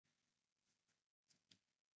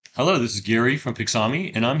Hello, this is Gary from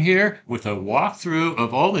Pixami, and I'm here with a walkthrough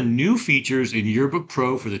of all the new features in Yearbook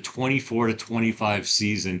Pro for the 24 to 25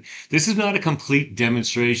 season. This is not a complete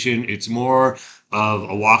demonstration. It's more of a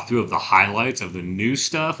walkthrough of the highlights of the new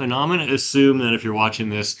stuff. And I'm going to assume that if you're watching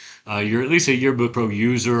this, you're at least a Yearbook Pro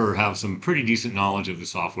user or have some pretty decent knowledge of the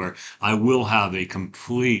software. I will have a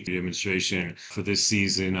complete demonstration for this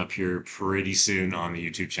season up here pretty soon on the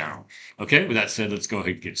YouTube channel. Okay, with that said, let's go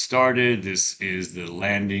ahead and get started. This is the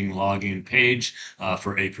landing login page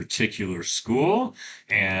for a particular school.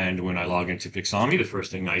 And when I log into Pixami, the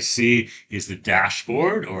first thing I see is the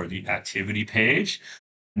dashboard or the activity page.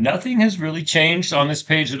 Nothing has really changed on this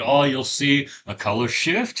page at all. You'll see a color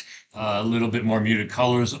shift, a little bit more muted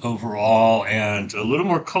colors overall, and a little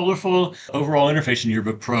more colorful overall interface in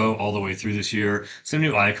Yearbook Pro all the way through this year. Some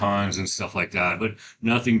new icons and stuff like that, but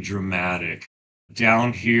nothing dramatic.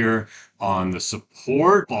 Down here on the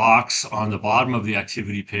support box on the bottom of the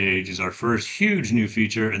activity page is our first huge new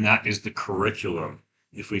feature, and that is the curriculum.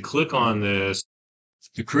 If we click on this,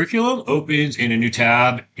 the curriculum opens in a new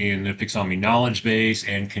tab in the Pixami knowledge base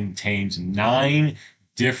and contains 9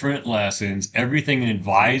 different lessons, everything an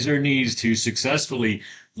advisor needs to successfully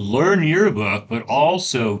learn yearbook, but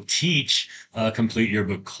also teach a complete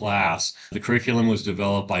yearbook class. The curriculum was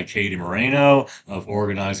developed by Katie Moreno of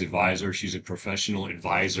Organized Advisor. She's a professional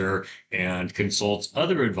advisor and consults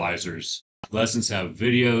other advisors. Lessons have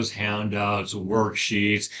videos, handouts,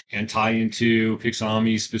 worksheets, and tie into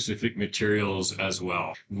Pixami specific materials as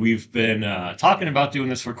well. We've been talking about doing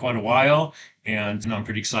this for quite a while, and I'm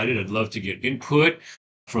pretty excited. I'd love to get input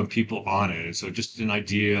from people on it. And so just an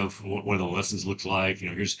idea of what one of the lessons looks like.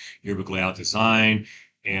 Here's yearbook layout design,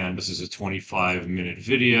 and this is a 25-minute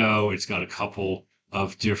video. It's got a couple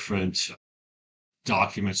of different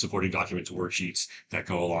documents, supporting documents, worksheets that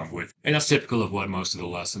go along with. And that's typical of what most of the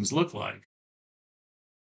lessons look like.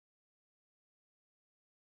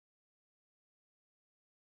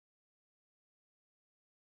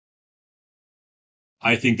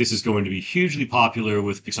 I think this is going to be hugely popular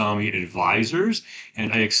with Pixami advisors,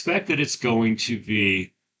 and I expect that it's going to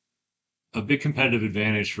be a big competitive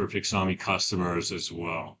advantage for Pixami customers as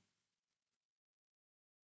well.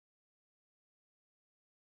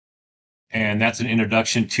 And that's an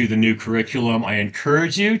introduction to the new curriculum. I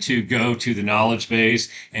encourage you to go to the knowledge base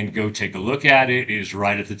and go take a look at it. It is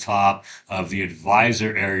right at the top of the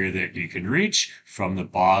advisor area that you can reach from the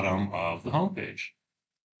bottom of the homepage.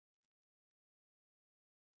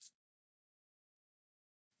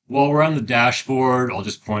 While we're on the dashboard, I'll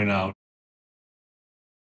just point out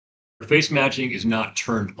face matching is not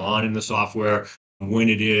turned on in the software. When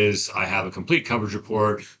it is, I have a complete coverage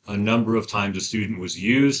report, a number of times a student was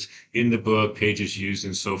used in the book, pages used,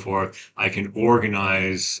 and so forth. I can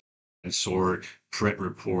organize and sort print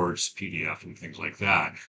reports, PDF, and things like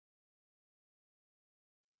that.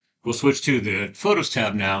 We'll switch to the Photos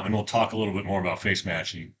tab now, and we'll talk a little bit more about face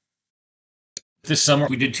matching. This summer,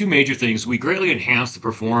 we did 2 major things. We greatly enhanced the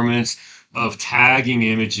performance of tagging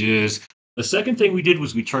images. The second thing we did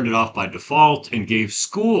was we turned it off by default and gave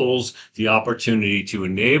schools the opportunity to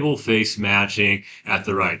enable face matching at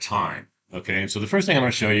the right time. Okay, and so the first thing I'm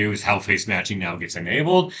going to show you is how face matching now gets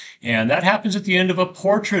enabled, and that happens at the end of a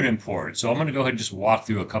portrait import. So I'm going to go ahead and just walk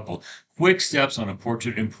through a couple quick steps on a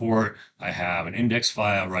portrait import. I have an index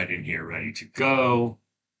file right in here ready to go.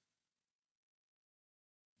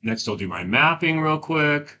 Next, I'll do my mapping real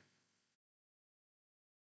quick.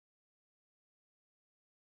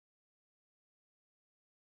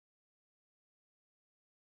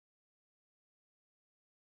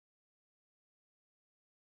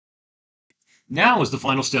 Now, as the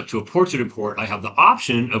final step to a portrait import, I have the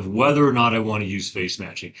option of whether or not I want to use face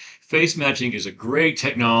matching. Face matching is a great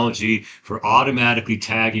technology for automatically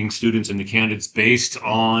tagging students and the candidates based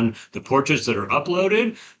on the portraits that are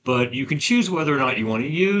uploaded, but you can choose whether or not you want to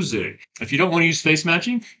use it. If you don't want to use face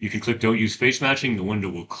matching, you can click Don't Use Face Matching. The window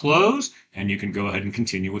will close, and you can go ahead and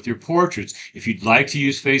continue with your portraits. If you'd like to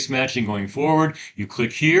use face matching going forward, you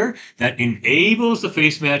click here. That enables the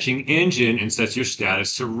face matching engine and sets your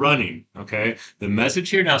status to running, okay? The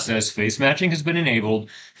message here now says face matching has been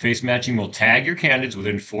enabled. Face matching will tag your candidates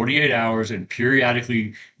within 48 hours and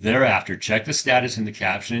periodically thereafter check the status in the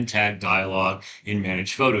caption and tag dialog in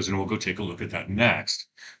Manage Photos, and we'll go take a look at that next.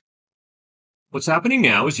 What's happening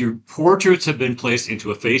now is your portraits have been placed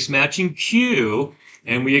into a face matching queue,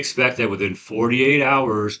 and we expect that within 48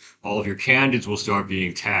 hours, all of your candidates will start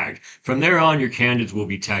being tagged. From there on, your candidates will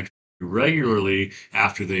be tagged regularly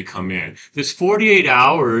after they come in. This 48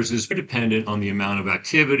 hours is dependent on the amount of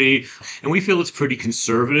activity, and we feel it's pretty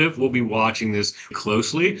conservative. We'll be watching this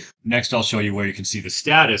closely. Next, I'll show you where you can see the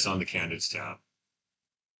status on the Candidates tab.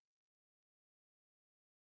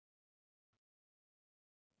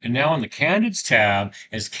 And now on the Candids tab,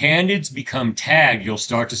 as Candids become tagged, you'll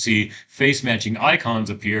start to see face matching icons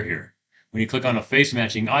appear here. When you click on a face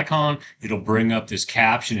matching icon, it'll bring up this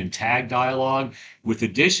caption and tag dialog with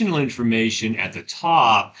additional information at the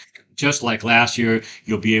top. Just like last year,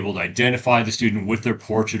 you'll be able to identify the student with their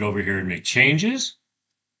portrait over here and make changes.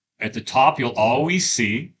 At the top, you'll always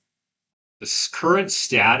see the current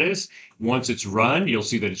status. Once it's run, you'll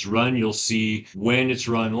see that it's run. You'll see when it's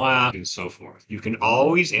run last and so forth. You can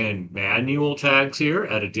always add manual tags here,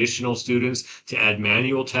 add additional students to add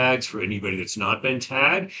manual tags for anybody that's not been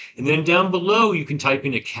tagged. And then down below, you can type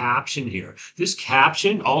in a caption here. This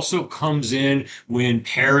caption also comes in when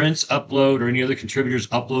parents upload or any other contributors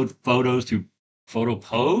upload photos through Photo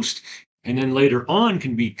Post. And then later on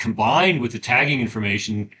can be combined with the tagging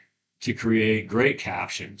information to create great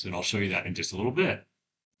captions. And I'll show you that in just a little bit.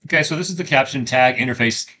 Okay, so this is the caption tag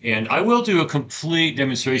interface, and I will do a complete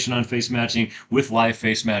demonstration on face matching with live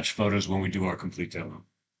face match photos when we do our complete demo.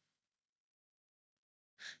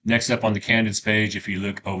 Next up on the Candids page, if you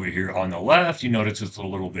look over here on the left, you notice it's a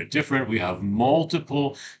little bit different. We have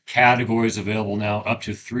multiple categories available now, up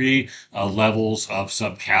to 3 levels of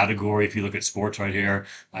subcategory. If you look at sports right here,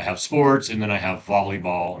 I have sports, and then I have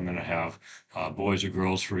volleyball, and then I have boys or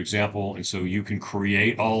girls, for example. And so you can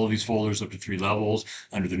create all of these folders up to 3 levels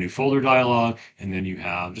under the new folder dialog. And then you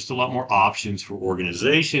have just a lot more options for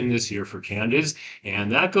organization this year for Candids.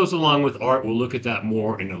 And that goes along with art. We'll look at that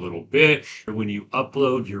more in a little bit. When you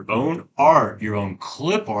upload your own art, your own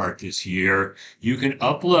clip art this year, you can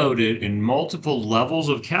upload it in multiple levels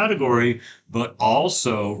of category, but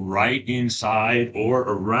also right inside or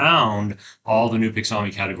around all the new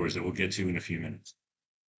Pixami categories that we'll get to in a few minutes.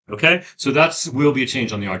 Okay, so that's will be a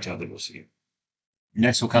change on the art tab that we'll see.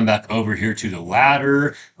 Next, we'll come back over here to the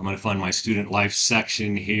ladder. I'm going to find my student life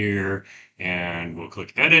section here, and we'll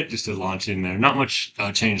click edit just to launch in there. Not much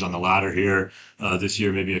change on the ladder here this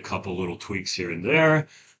year, maybe a couple little tweaks here and there.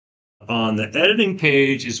 On the editing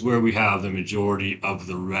page is where we have the majority of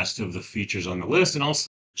the rest of the features on the list, and I'll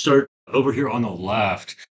start over here on the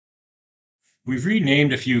left. We've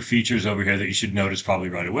renamed a few features over here that you should notice probably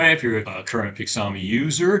right away if you're a current Pixami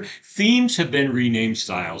user. Themes have been renamed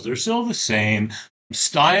styles. They're still the same.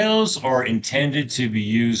 Styles are intended to be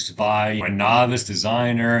used by a novice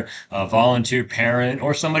designer, a volunteer parent,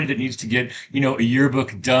 or somebody that needs to get, a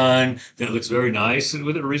yearbook done that looks very nice and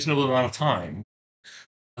with a reasonable amount of time.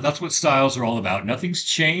 That's what styles are all about. Nothing's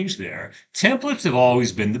changed there. Templates have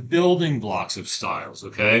always been the building blocks of styles,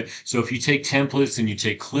 okay? So if you take templates and you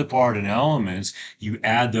take clip art and elements, you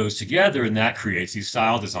add those together and that creates these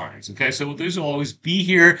style designs, okay? So these will always be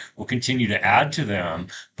here. We'll continue to add to them.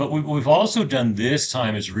 But what we've also done this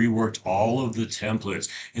time is reworked all of the templates.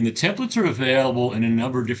 And the templates are available in a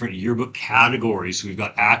number of different yearbook categories. So we've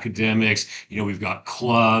got academics, we've got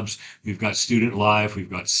clubs, we've got student life, we've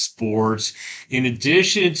got sports. In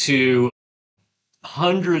addition to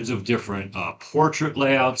hundreds of different portrait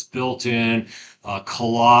layouts built in,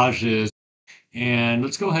 collages. And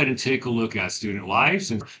let's go ahead and take a look at student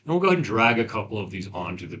lives, and we'll go ahead and drag a couple of these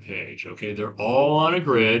onto the page. Okay, they're all on a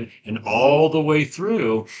grid and all the way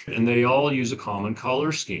through, and they all use a common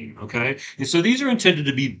color scheme. Okay, and so these are intended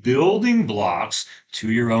to be building blocks to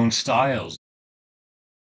your own styles.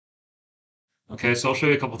 Okay, so I'll show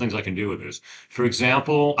you a couple things I can do with this. For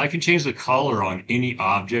example, I can change the color on any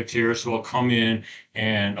object here. So I'll come in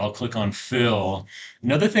and I'll click on fill.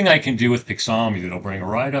 Another thing I can do with Pixami that I'll bring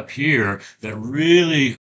right up here that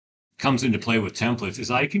really comes into play with templates is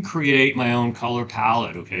I can create my own color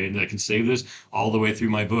palette, okay? And I can save this all the way through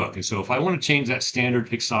my book. And so if I want to change that standard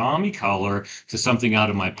Pixami color to something out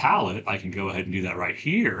of my palette, I can go ahead and do that right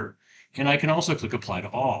here. And I can also click apply to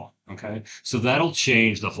all, okay? So that'll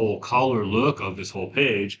change the whole color look of this whole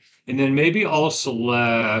page. And then maybe I'll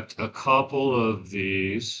select a couple of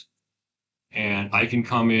these and I can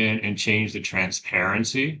come in and change the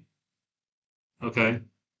transparency, okay?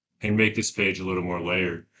 And make this page a little more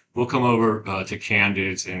layered. We'll come over to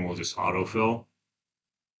Candids and we'll just autofill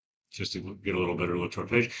just to get a little better look to our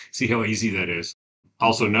page. See how easy that is.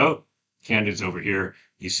 Also note, Candids over here,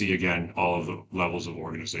 you see again all of the levels of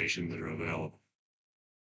organization that are available.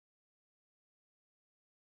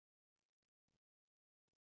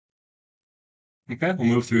 Okay, we'll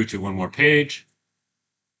move through to one more page.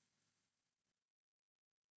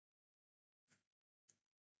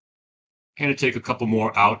 And take a couple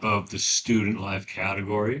more out of the student life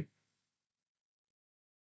category.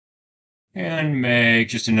 And make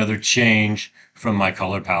just another change from my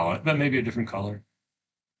color palette, but maybe a different color.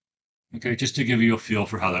 Okay, just to give you a feel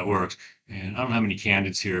for how that works. And I don't have any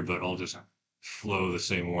Candids here, but I'll just flow the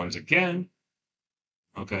same ones again.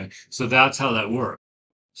 Okay, so that's how that works.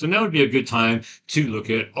 So now would be a good time to look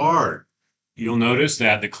at art. You'll notice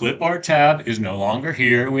that the clip art tab is no longer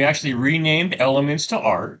here. We actually renamed elements to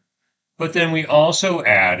art, but then we also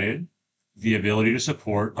added the ability to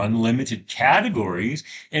support unlimited categories,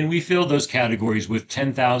 and we filled those categories with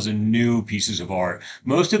 10,000 new pieces of art.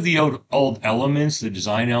 Most of the old elements, the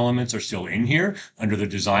design elements, are still in here under the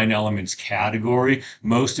design elements category.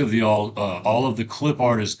 Most of the all of the clip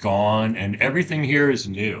art is gone, and everything here is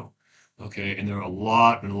new. Okay, and there are a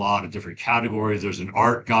lot and a lot of different categories. There's an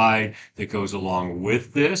art guide that goes along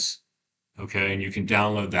with this. Okay, and you can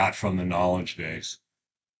download that from the knowledge base.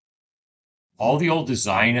 All the old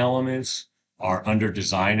design elements are under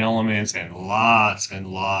design elements, and lots and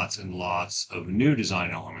lots and lots of new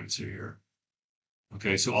design elements are here.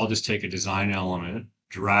 Okay, so I'll just take a design element,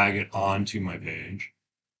 drag it onto my page.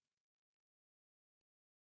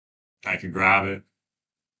 I can grab it,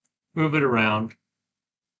 move it around.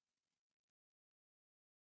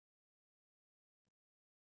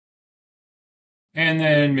 And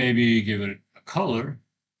then maybe give it a color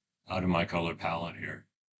out of my color palette here.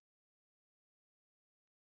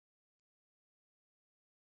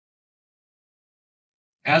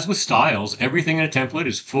 As with styles, everything in a template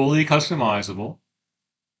is fully customizable,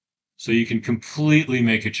 so you can completely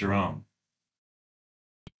make it your own.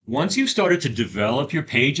 Once you've started to develop your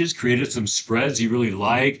pages, created some spreads you really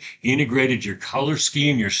like, integrated your color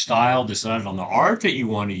scheme, your style, decided on the art that you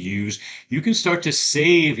want to use, you can start to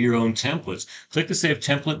save your own templates. Click the Save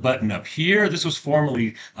Template button up here. This was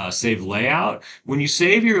formerly Save Layout. When you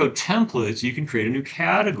save your own templates, you can create a new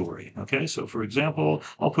category. Okay, so for example,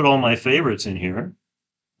 I'll put all my favorites in here.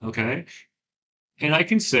 Okay, and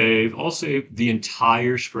I'll save the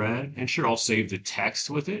entire spread, and sure, I'll save the text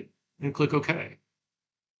with it, and click OK.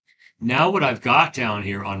 Now what I've got down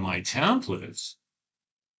here on my templates,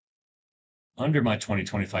 under my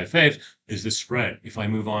 2025 faves, is the spread. If I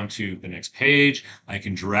move on to the next page, I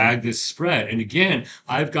can drag this spread. And again,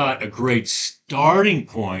 I've got a great starting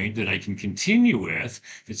point that I can continue with.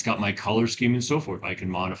 It's got my color scheme and so forth. I can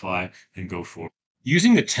modify and go forward.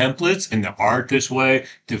 Using the templates and the art this way,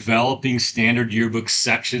 developing standard yearbook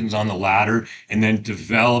sections on the ladder, and then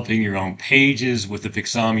developing your own pages with the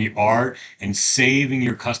Pixami art and saving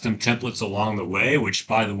your custom templates along the way, which,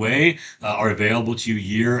 by the way, are available to you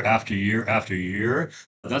year after year after year.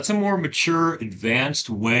 That's a more mature, advanced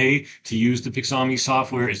way to use the Pixami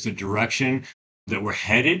software. It's the direction that we're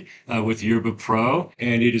headed with Yearbook Pro,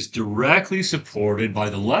 and it is directly supported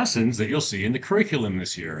by the lessons that you'll see in the curriculum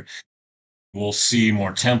this year. We'll see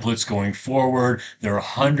more templates going forward. There are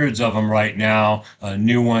hundreds of them right now,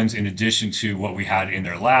 new ones in addition to what we had in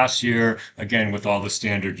there last year. Again, with all the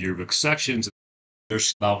standard yearbook sections.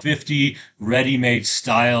 There's about 50 ready-made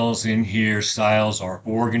styles in here. Styles are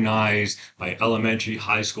organized by elementary,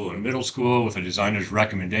 high school, and middle school with a designer's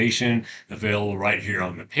recommendation available right here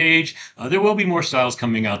on the page. There will be more styles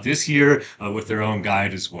coming out this year with their own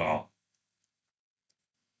guide as well.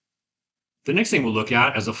 The next thing we'll look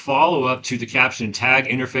at as a follow-up to the caption and tag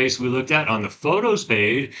interface we looked at on the photos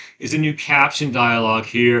page is a new caption dialog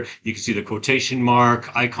here. You can see the quotation mark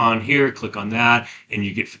icon here. Click on that and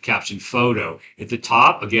you get caption photo. At the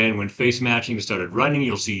top, again, when face matching started running,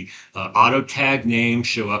 you'll see auto tag names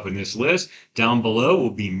show up in this list. Down below will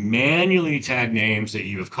be manually tagged names that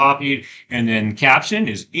you have copied, and then caption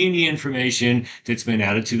is any information that's been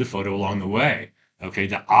added to the photo along the way. Okay,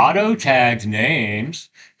 the auto-tagged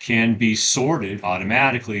names can be sorted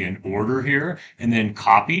automatically in order here and then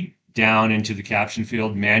copied down into the caption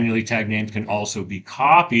field. Manually tagged names can also be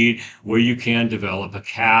copied where you can develop a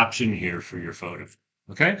caption here for your photo.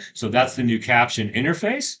 Okay, so that's the new caption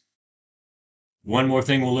interface. One more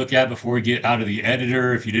thing we'll look at before we get out of the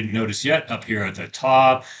editor, if you didn't notice yet, up here at the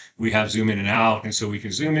top, we have zoom in and out, and so we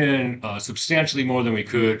can zoom in substantially more than we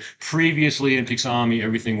could previously in Pixami.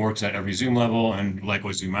 Everything works at every zoom level, and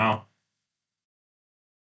likewise zoom out.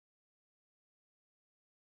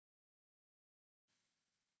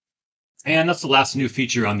 And that's the last new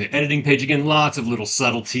feature on the editing page. Again, lots of little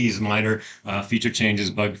subtleties, minor feature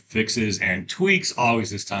changes, bug fixes, and tweaks,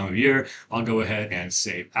 always this time of year. I'll go ahead and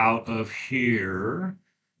save out of here.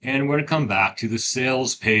 And we're going to come back to the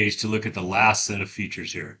sales page to look at the last set of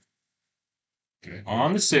features here. Okay.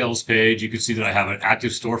 On the sales page, you can see that I have an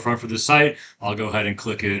active storefront for the site. I'll go ahead and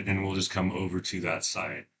click it, and we'll just come over to that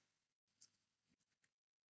site.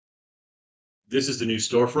 This is the new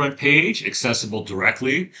storefront page, accessible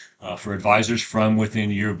directly for advisors from within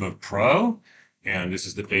Yearbook Pro. And this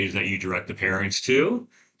is the page that you direct the parents to.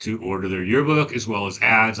 to order their yearbook, as well as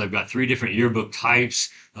ads. I've got 3 different yearbook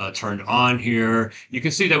types turned on here. You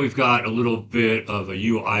can see that we've got a little bit of a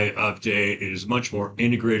UI update. It is much more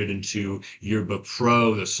integrated into Yearbook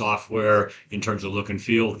Pro, the software, in terms of look and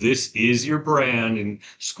feel. This is your brand and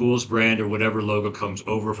school's brand or whatever logo comes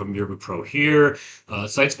over from Yearbook Pro here.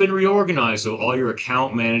 Site's been reorganized, so all your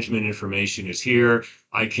account management information is here.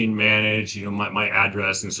 I can manage, my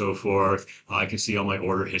address and so forth. I can see all my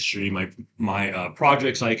order history, my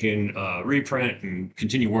projects I can reprint and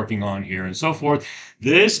continue working on here and so forth.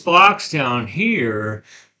 This box down here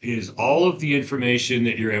is all of the information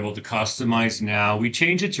that you're able to customize now. We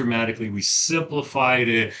changed it dramatically. We simplified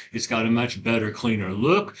it. It's got a much better, cleaner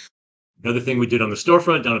look. Another thing we did on the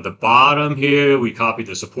storefront down at the bottom here, we copied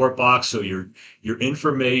the support box. So your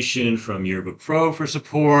information from Yearbook Pro for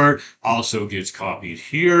support also gets copied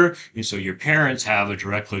here. And so your parents have a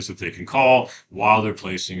direct place that they can call while they're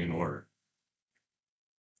placing an order.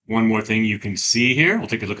 One more thing you can see here, we'll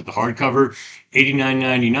take a look at the hardcover,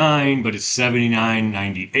 $89.99, but it's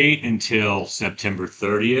 $79.98 until September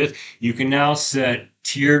 30th. You can now set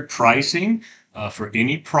tiered pricing for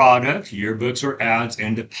any product, yearbooks or ads,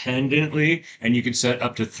 independently, and you can set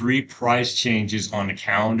up to 3 price changes on a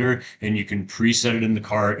calendar, and you can preset it in the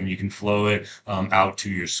cart and you can flow it out to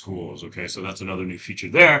your schools. Okay, so that's another new feature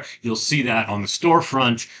there. You'll see that on the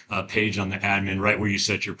storefront page on the admin, right where you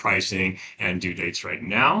set your pricing and due dates right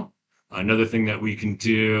now. Another thing that we can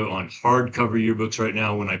do on hardcover yearbooks right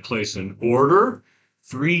now, when I place an order,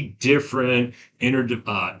 3 different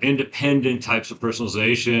independent types of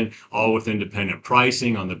personalization, all with independent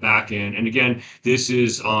pricing on the back end. And again, this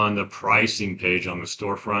is on the pricing page on the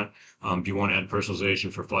storefront. Do you want to add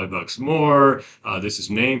personalization for $5 more? This is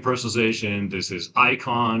name personalization, this is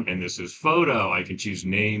icon, and this is photo. I can choose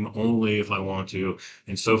name only if I want to,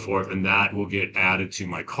 and so forth. And that will get added to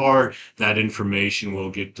my cart. That information will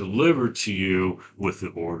get delivered to you with the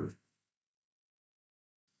order.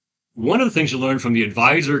 One of the things you learn from the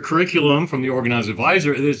advisor curriculum, from the organized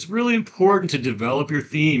advisor, is it's really important to develop your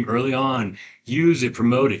theme early on. Use it,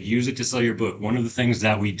 promote it, use it to sell your book. One of the things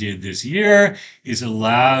that we did this year is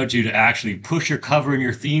allowed you to actually push your cover and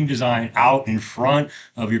your theme design out in front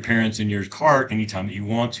of your parents in your cart anytime that you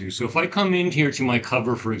want to. So if I come in here to my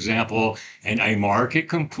cover, for example, and I mark it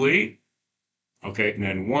complete, okay, and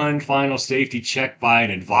then one final safety check by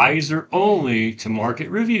an advisor only to mark it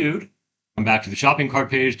reviewed. Come back to the shopping cart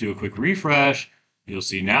page, do a quick refresh. You'll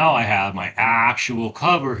see now I have my actual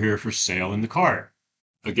cover here for sale in the cart.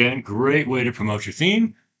 Again, great way to promote your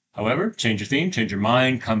theme. However, change your theme, change your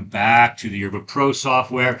mind, come back to the Yearbook Pro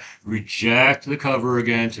software, reject the cover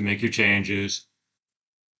again to make your changes.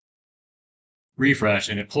 Refresh,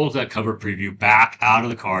 and it pulls that cover preview back out of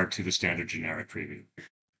the cart to the standard generic preview.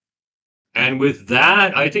 And with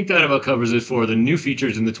that, I think that about covers it for the new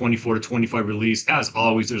features in the 24 to 25 release. As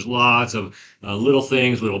always, there's lots of little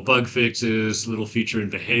things, little bug fixes, little feature and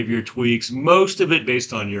behavior tweaks, most of it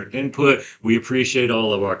based on your input. We appreciate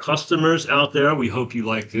all of our customers out there. We hope you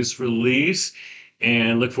like this release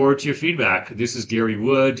and look forward to your feedback. This is Gary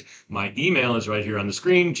Wood. My email is right here on the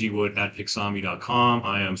screen, gwood@pixami.com.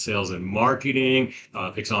 I am sales and marketing,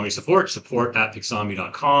 Pixami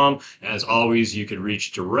support@pixami.com. As always, you can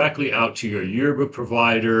reach directly out to your yearbook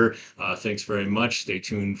provider. Thanks very much. Stay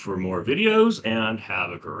tuned for more videos and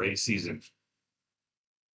have a great season.